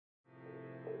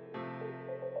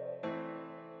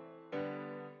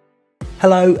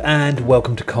Hello and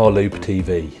welcome to Car Lube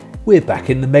TV. We're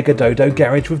back in the Mega Dodo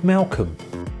garage with Malcolm.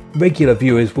 Regular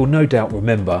viewers will no doubt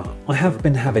remember I have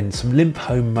been having some Limp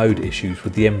home mode issues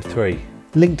with the M3.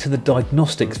 Link to the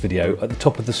diagnostics video at the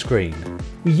top of the screen.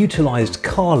 We utilised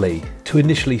Carly to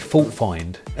initially fault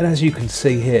find, and as you can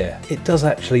see here, it does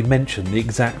actually mention the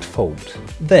exact fault.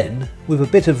 Then, with a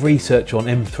bit of research on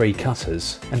M3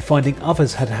 cutters and finding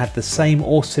others had had the same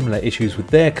or similar issues with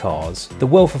their cars, the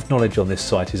wealth of knowledge on this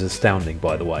site is astounding,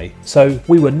 by the way. So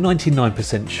we were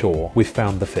 99% sure we've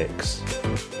found the fix.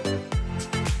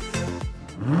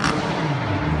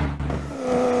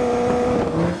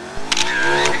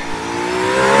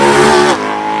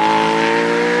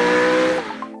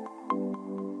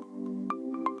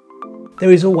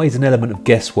 There is always an element of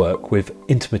guesswork with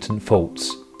intermittent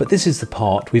faults, but this is the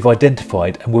part we've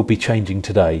identified and will be changing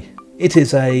today. It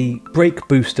is a brake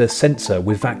booster sensor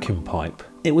with vacuum pipe.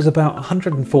 It was about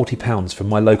 £140 from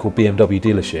my local BMW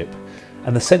dealership,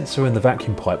 and the sensor and the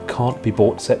vacuum pipe can't be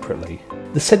bought separately.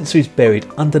 The sensor is buried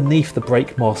underneath the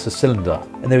brake master cylinder,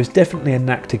 and there is definitely a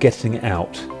knack to getting it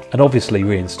out and obviously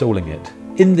reinstalling it.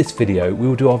 In this video we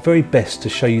will do our very best to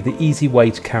show you the easy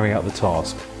way to carry out the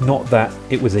task. Not that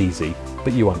it was easy,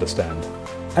 but you understand.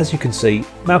 As you can see,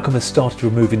 Malcolm has started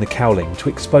removing the cowling to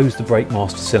expose the brake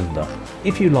master cylinder.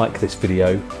 If you like this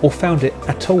video or found it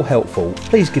at all helpful,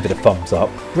 please give it a thumbs up,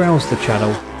 browse the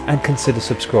channel and consider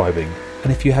subscribing.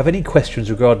 And if you have any questions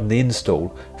regarding the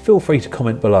install, feel free to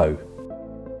comment below.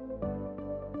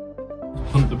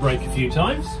 Pump the brake a few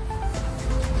times,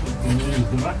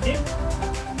 remove the vacuum.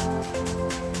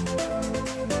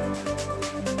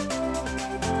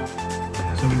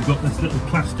 So we've got this little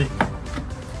plastic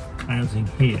housing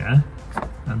here,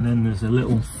 and then there's a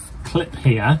little clip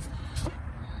here,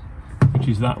 which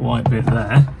is that white bit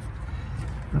there.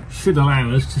 That should allow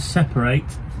us to separate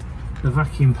the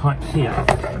vacuum pipe here.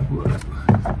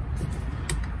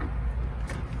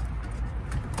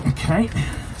 Okay,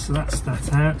 so that's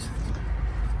that out.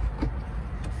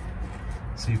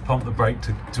 So you've pumped the brake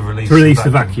to release the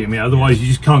vacuum, yeah, otherwise you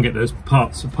just can't get those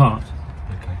parts apart.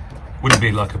 Wouldn't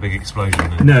be like a big explosion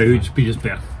then? No, it would just be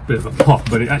a bit of a pop,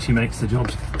 but it actually makes the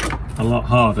jobs a lot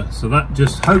harder. So that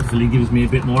just hopefully gives me a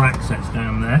bit more access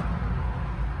down there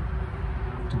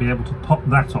to be able to pop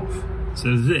that off.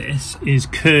 So this is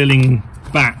curling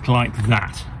back like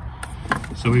that.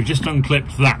 So we've just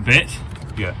unclipped that bit.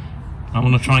 Yeah. I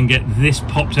want to try and get this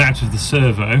popped out of the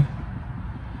servo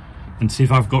and see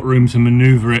if I've got room to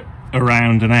manoeuvre it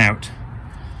around and out.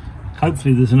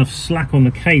 Hopefully there's enough slack on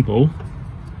the cable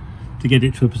to get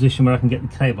it to a position where I can get the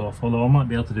cable off, although I might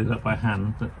be able to do that by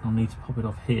hand, but I'll need to pop it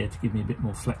off here to give me a bit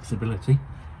more flexibility.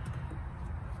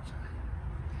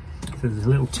 So there's a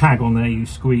little tag on there you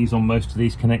squeeze on most of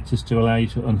these connectors to allow you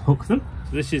to unhook them.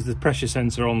 So this is the pressure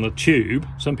sensor on the tube.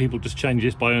 Some people just change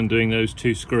this by undoing those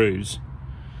two screws.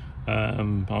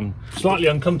 I'm slightly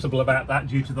uncomfortable about that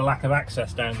due to the lack of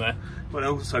access down there. But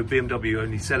also BMW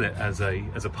only sell it as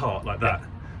a part like that.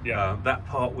 Yeah. That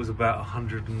part was about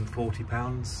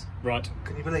 £140. Right.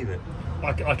 Can you believe it?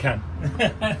 I can.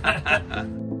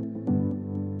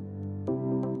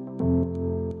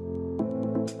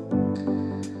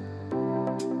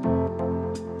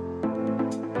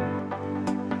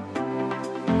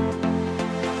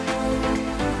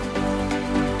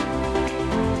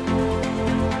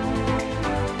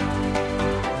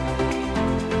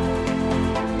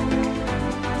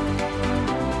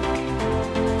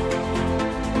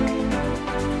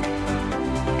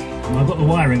 I've got the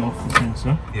wiring off the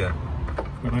sensor, yeah,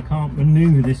 but I can't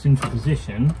manoeuvre this into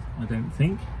position, I don't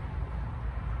think,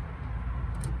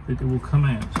 that it will come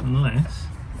out unless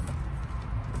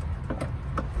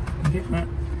I get that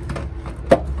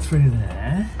through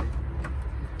there.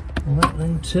 Will that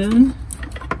then turn?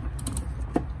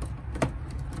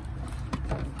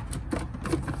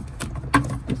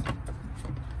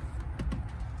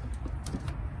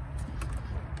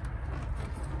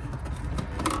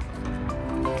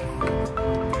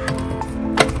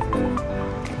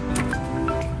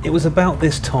 It was about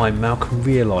this time Malcolm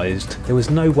realised there was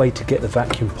no way to get the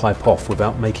vacuum pipe off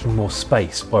without making more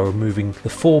space by removing the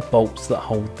 4 bolts that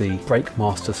hold the brake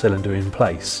master cylinder in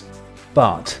place.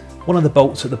 But one of the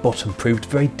bolts at the bottom proved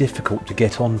very difficult to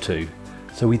get onto,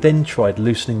 so we then tried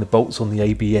loosening the bolts on the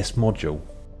ABS module.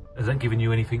 Has that given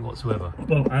you anything whatsoever?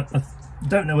 Well, I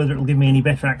don't know whether it will give me any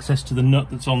better access to the nut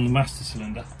that's on the master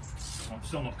cylinder. I'm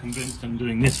still not convinced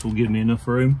undoing this will give me enough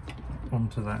room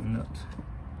onto that nut.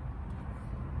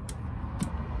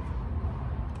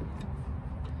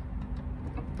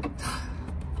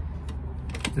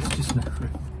 There's just no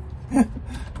room.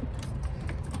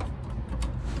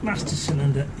 master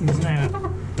cylinder is now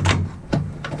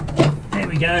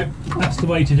we go. That's the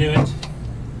way to do it.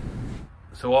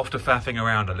 So after faffing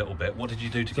around a little bit, what did you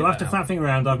do to get So after that out? faffing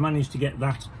around, I've managed to get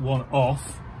that one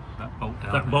off.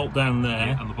 That bolt down there.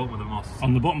 Yeah, on the bottom of the master cylinder.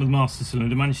 On the bottom of the master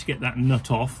cylinder, managed to get that nut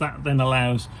off. That then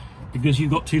allows, because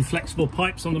you've got two flexible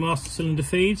pipes on the master cylinder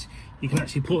feeds, you can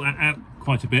actually pull that out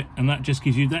quite a bit, and that just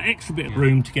gives you that extra bit of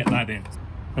room to get that in.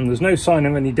 And there's no sign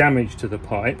of any damage to the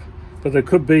pipe, but there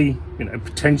could be, you know,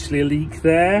 potentially a leak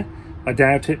there. I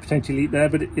doubt it, potentially leak there,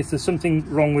 but if there's something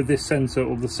wrong with this sensor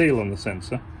or the seal on the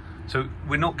sensor. So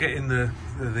we're not getting the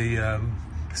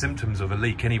symptoms of a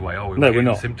leak anyway, are we? No, we're getting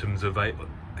not. Symptoms of a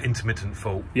intermittent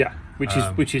fault. Yeah,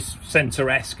 which is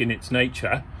sensor-esque in its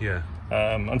nature. Yeah.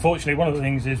 Unfortunately, one of the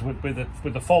things is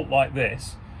with a fault like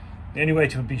this, the only way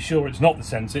to be sure it's not the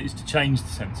sensor is to change the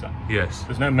sensor. Yes.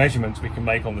 There's no measurements we can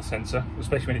make on the sensor,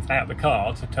 especially when it's out of the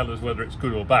car, to tell us whether it's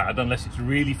good or bad, unless it's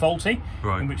really faulty.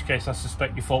 Right. In which case, I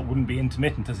suspect your fault wouldn't be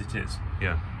intermittent as it is.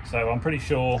 Yeah. So I'm pretty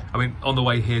sure. I mean, on the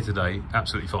way here today,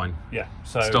 absolutely fine. Yeah.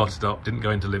 So started up, didn't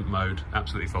go into limp mode,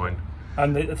 absolutely fine.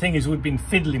 And the thing is, we've been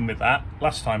fiddling with that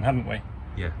last time, haven't we?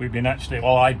 Yeah. We've been actually,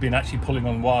 well, I'd been actually pulling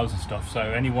on wires and stuff, so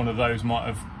any one of those might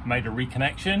have made a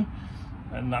reconnection,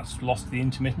 and that's lost the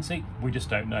intermittency. We just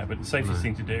don't know, but the safest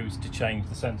thing to do is to change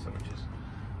the sensor, which is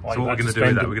why. So what we're going to do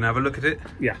with that, we're going to have a look at it?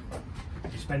 Yeah.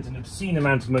 We spent an obscene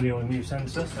amount of money on a new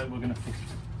sensor, so we're going to fix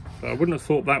it. So I wouldn't have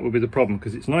thought that would be the problem,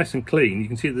 because it's nice and clean. You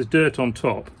can see there's dirt on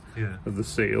top of the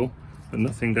seal, but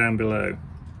nothing down below.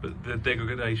 But the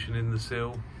degradation in the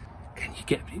seal? Can you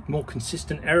get a more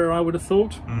consistent error, I would have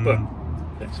thought, but...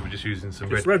 So we're just using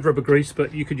some It's red rubber grease,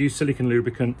 but you could use silicone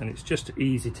lubricant, and it's just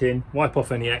easy tin. Wipe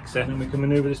off any excess, and we can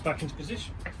manoeuvre this back into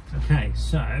position. Okay,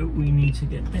 so we need to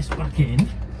get this back in.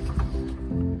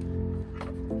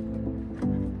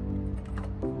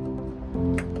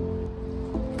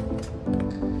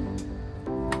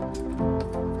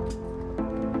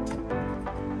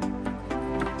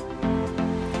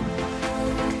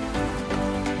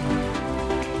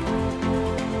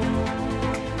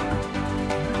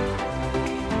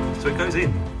 So it goes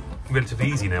in relatively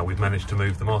easy now. We've managed to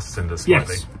move the master cylinder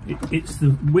slightly. Yes, it's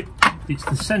the width, it's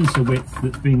the sensor width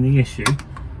that's been the issue.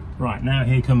 Right, now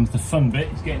here comes the fun bit,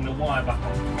 it's getting the wire back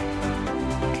on.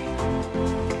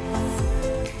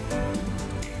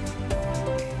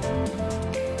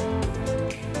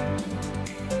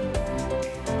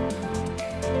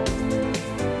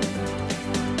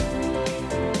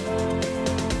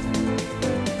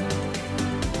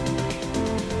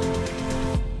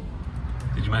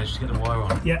 Managed to get the wire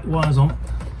on? Yeah, wire's on.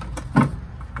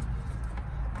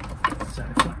 So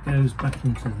if that goes back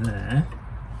into there,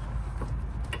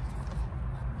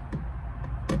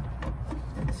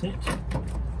 that's it.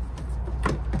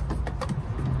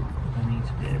 I need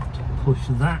to be able to push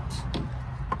that.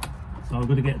 So I've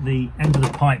got to get the end of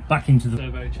the pipe back into the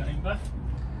servo chamber.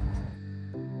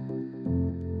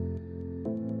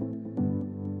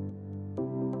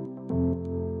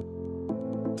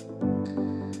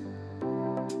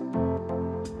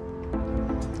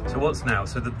 So what's now?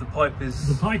 So the pipe is...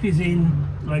 The pipe is in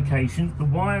location, the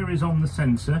wire is on the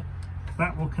sensor,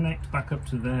 that will connect back up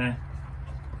to there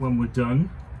when we're done.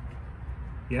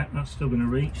 Yeah, that's still going to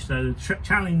reach. So the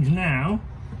challenge now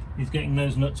is getting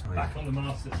those nuts back on the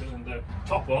master cylinder.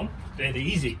 Top on, dead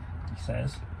easy, he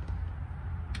says.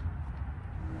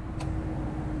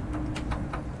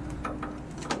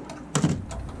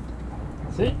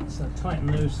 That's it, so tighten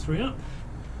those three up.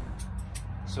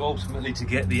 So ultimately, to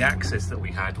get the access that we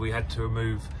had to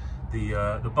remove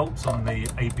the bolts on the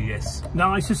ABS.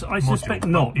 No, I suspect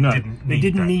not. No, it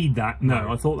didn't need that. No,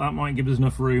 No. I thought that might give us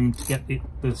enough room to get the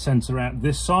sensor out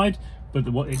this side, but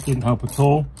it didn't help at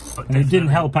all. And it didn't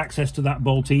help access to that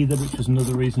bolt either, which was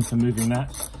another reason for moving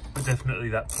that. But definitely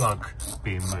that plug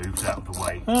being moved out of the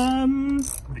way.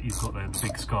 That you've got there, the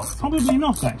big scarf. Probably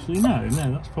not actually. No,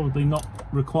 that's probably not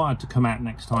required to come out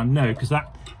next time. No, because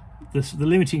the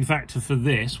limiting factor for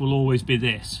this will always be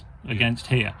this against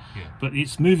here. Yeah. But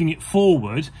it's moving it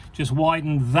forward, just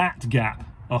widen that gap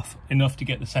off enough to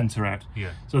get the sensor out.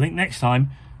 Yeah. So I think next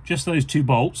time, just those two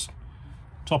bolts,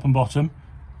 top and bottom,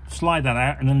 slide that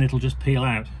out and then it'll just peel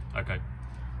out. Okay.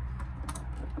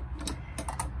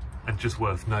 And just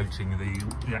worth noting,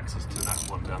 the access to that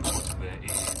one down the bottom there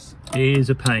is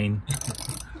a pain.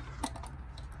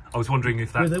 I was wondering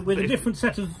if that... With a different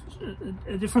set of...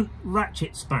 a different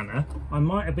ratchet spanner, I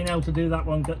might have been able to do that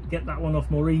one, get that one off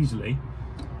more easily.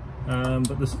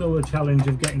 But there's still a challenge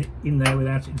of getting it in there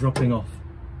without it dropping off.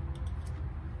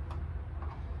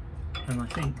 And I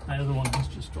think the other one has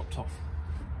just dropped off.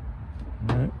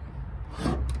 No.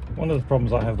 One of the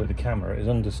problems I have with the camera is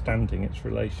understanding its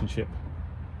relationship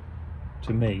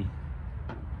to me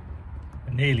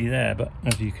Nearly there, but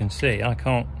as you can see, I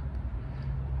can't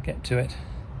get to it.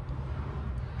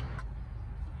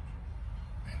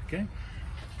 There we go.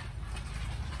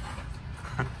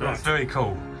 That's very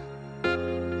cool.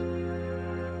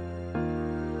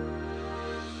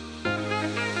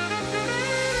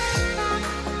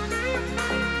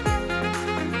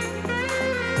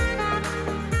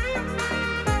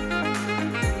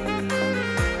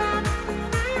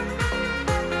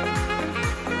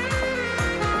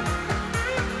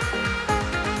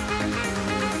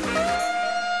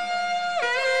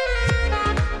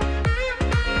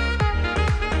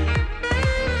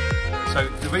 So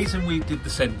the reason we did the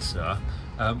sensor,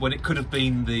 when it could have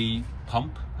been the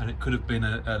pump and it could have been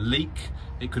a leak,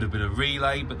 it could have been a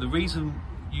relay, but the reason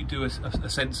you do a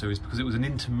sensor is because it was an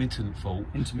intermittent fault.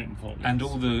 Intermittent fault, yes. And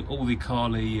all the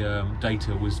Carly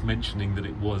data was mentioning that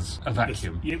it was a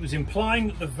vacuum. It was implying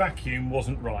that the vacuum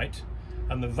wasn't right,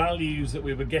 and the values that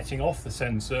we were getting off the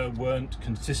sensor weren't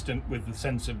consistent with the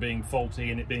sensor being faulty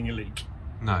and it being a leak.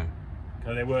 No.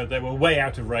 They were way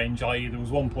out of range, i.e. there was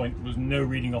one point there was no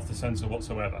reading off the sensor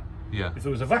whatsoever. Yeah. If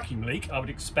there was a vacuum leak, I would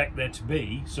expect there to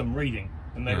be some reading,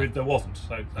 and there wasn't.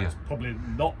 So that's probably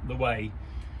not the way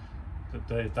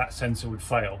that that sensor would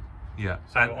fail. Yeah.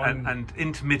 So and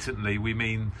intermittently, we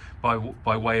mean by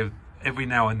way of every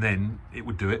now and then it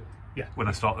would do it. Yeah. When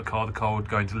I start the car would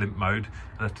go into limp mode.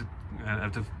 I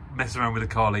have to mess around with the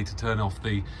Carly to turn off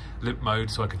the limp mode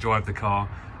so I could drive the car.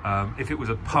 If it was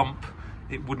a pump,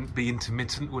 it wouldn't be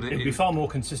intermittent, would it? It'd be far more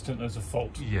consistent as a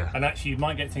fault. Yeah. And actually, you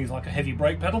might get things like a heavy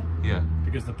brake pedal. Yeah.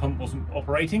 Because the pump wasn't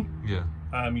operating. Yeah.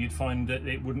 You'd find that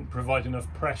it wouldn't provide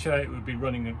enough pressure. It would be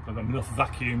running enough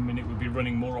vacuum, and it would be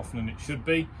running more often than it should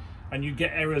be. And you'd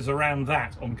get errors around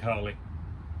that on Carly.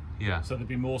 Yeah. So there'd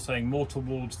be more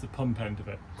towards the pump end of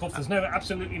it. Of course, there's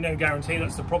absolutely no guarantee.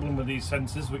 That's the problem with these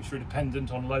sensors, which are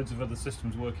dependent on loads of other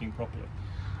systems working properly.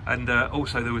 And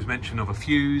also there was mention of a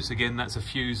fuse. Again, that's a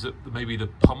fuse that maybe the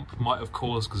pump might have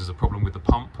caused because there's a problem with the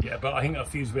pump. Yeah, but I think that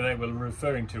fuse they were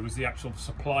referring to was the actual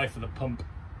supply for the pump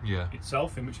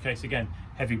itself, in which case, again,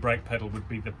 heavy brake pedal would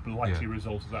be the likely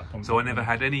result of that pump. So I never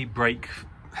had any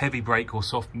heavy brake or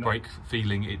soft brake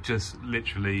feeling. It just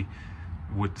literally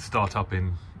would start up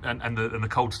in, and the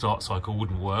cold start cycle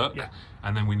wouldn't work. Yeah.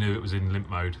 And then we knew it was in limp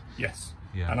mode. Yes.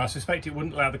 Yeah. And I suspect it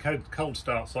wouldn't allow the cold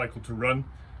start cycle to run.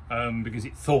 Because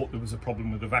it thought there was a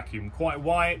problem with the vacuum. Quite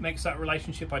why it makes that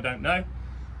relationship, I don't know.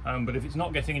 But if it's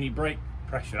not getting any brake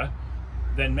pressure,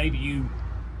 then maybe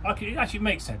it actually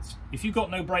makes sense. If you've got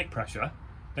no brake pressure,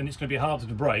 then it's going to be harder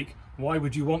to brake. Why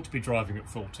would you want to be driving at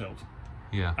full tilt?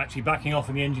 Yeah. Actually, backing off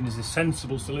in the engine is a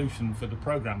sensible solution for the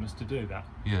programmers to do that.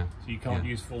 Yeah. So you can't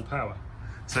use full power.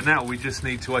 So now we just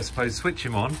need to, I suppose, switch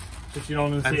him on. Switch it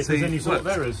on and see if there's any sort of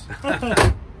errors.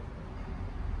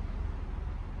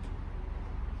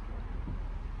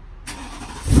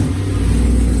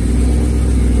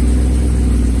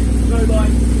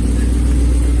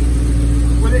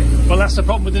 Well, that's the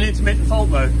problem with an intermittent fault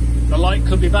though. The light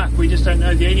could be back, we just don't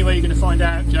know. The only way you're going to find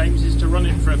out, James, is to run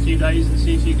it for a few days and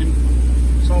see if you can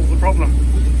solve the problem.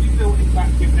 Will you build it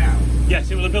vacuum now?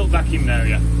 Yes, it will have built vacuum now,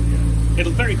 yeah.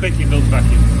 It'll very quickly build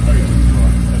vacuum. Very quickly.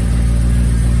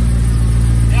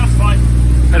 Yeah, that's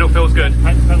fine. Pedal feels good.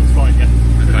 Pedal's fine, yeah.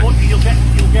 Okay.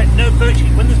 You'll get no virtually,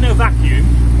 when there's no vacuum,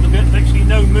 you'll get virtually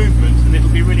no movement, and it'll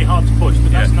be really hard to push,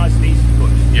 but that's nice and easy to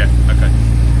push. Yeah, okay,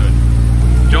 good.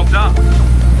 Job done.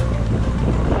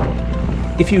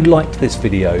 If you liked this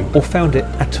video or found it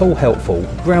at all helpful,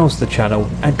 browse the channel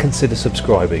and consider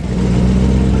subscribing.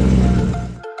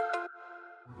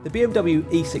 The BMW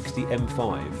E60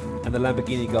 M5 and the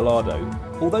Lamborghini Gallardo,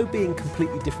 although being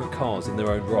completely different cars in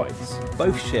their own rights,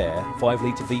 both share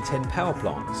 5-litre V10 power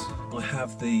plants. I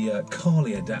have the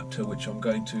Carly adapter, which I'm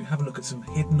going to have a look at some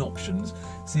hidden options,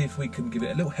 see if we can give it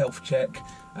a little health check,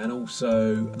 and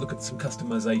also look at some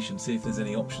customization, see if there's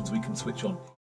any options we can switch on.